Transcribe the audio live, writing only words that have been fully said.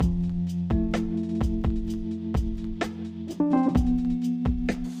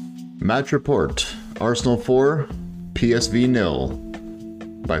Match Report, Arsenal 4, PSV 0,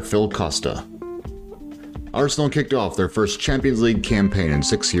 by Phil Costa. Arsenal kicked off their first Champions League campaign in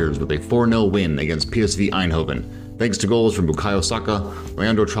 6 years with a 4-0 win against PSV Eindhoven, thanks to goals from Bukayo Saka,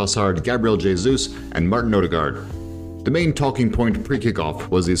 Leandro Trossard, Gabriel Jesus, and Martin Odegaard. The main talking point pre-kickoff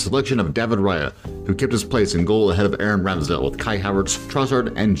was the selection of David Raya, who kept his place in goal ahead of Aaron Ramsdale with Kai Havertz,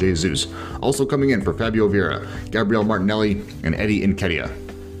 Trossard, and Jesus, also coming in for Fabio Vieira, Gabriel Martinelli, and Eddie Nketiah.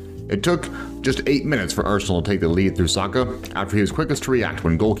 It took just 8 minutes for Arsenal to take the lead through Saka, after he was quickest to react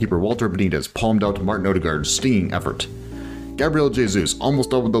when goalkeeper Walter Benitez palmed out Martin Odegaard's stinging effort. Gabriel Jesus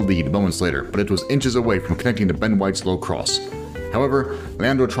almost doubled the lead moments later, but it was inches away from connecting to Ben White's low cross. However,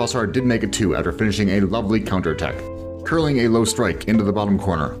 Leandro Trossard did make it 2 after finishing a lovely counterattack, curling a low strike into the bottom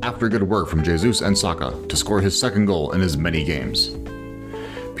corner after good work from Jesus and Saka to score his second goal in as many games.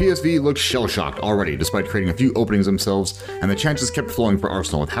 PSV looked shell-shocked already despite creating a few openings themselves, and the chances kept flowing for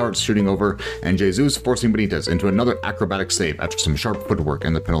Arsenal with Havertz shooting over and Jesus forcing Benitez into another acrobatic save after some sharp footwork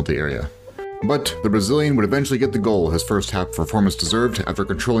in the penalty area. But the Brazilian would eventually get the goal his first half performance deserved after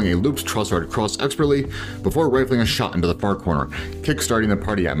controlling a looped Trossard cross expertly before rifling a shot into the far corner, kick-starting the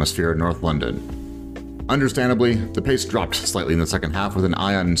party atmosphere in North London. Understandably, the pace dropped slightly in the second half with an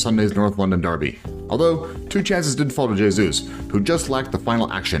eye on Sunday's North London derby, although 2 chances did fall to Jesus, who just lacked the final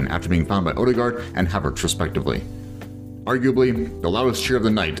action after being found by Odegaard and Havertz respectively. Arguably, the loudest cheer of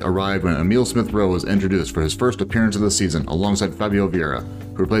the night arrived when Emile Smith-Rowe was introduced for his first appearance of the season alongside Fabio Vieira,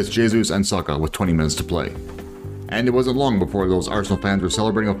 who replaced Jesus and Saka with 20 minutes to play. And it wasn't long before those Arsenal fans were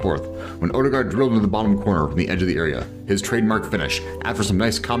celebrating a fourth, when Odegaard drilled into the bottom corner from the edge of the area, his trademark finish, after some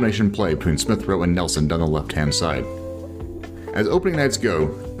nice combination play between Smith-Rowe and Nelson down the left-hand side. As opening nights go,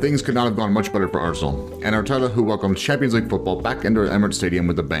 things could not have gone much better for Arsenal, and Arteta, who welcomed Champions League football back into Emirates Stadium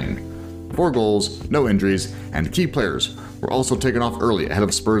with a bang. 4 goals, no injuries, and key players were also taken off early ahead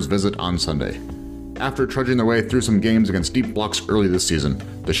of Spurs' visit on Sunday. After trudging their way through some games against deep blocks early this season,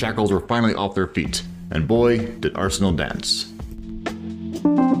 the shackles were finally off their feet. And boy, did Arsenal dance.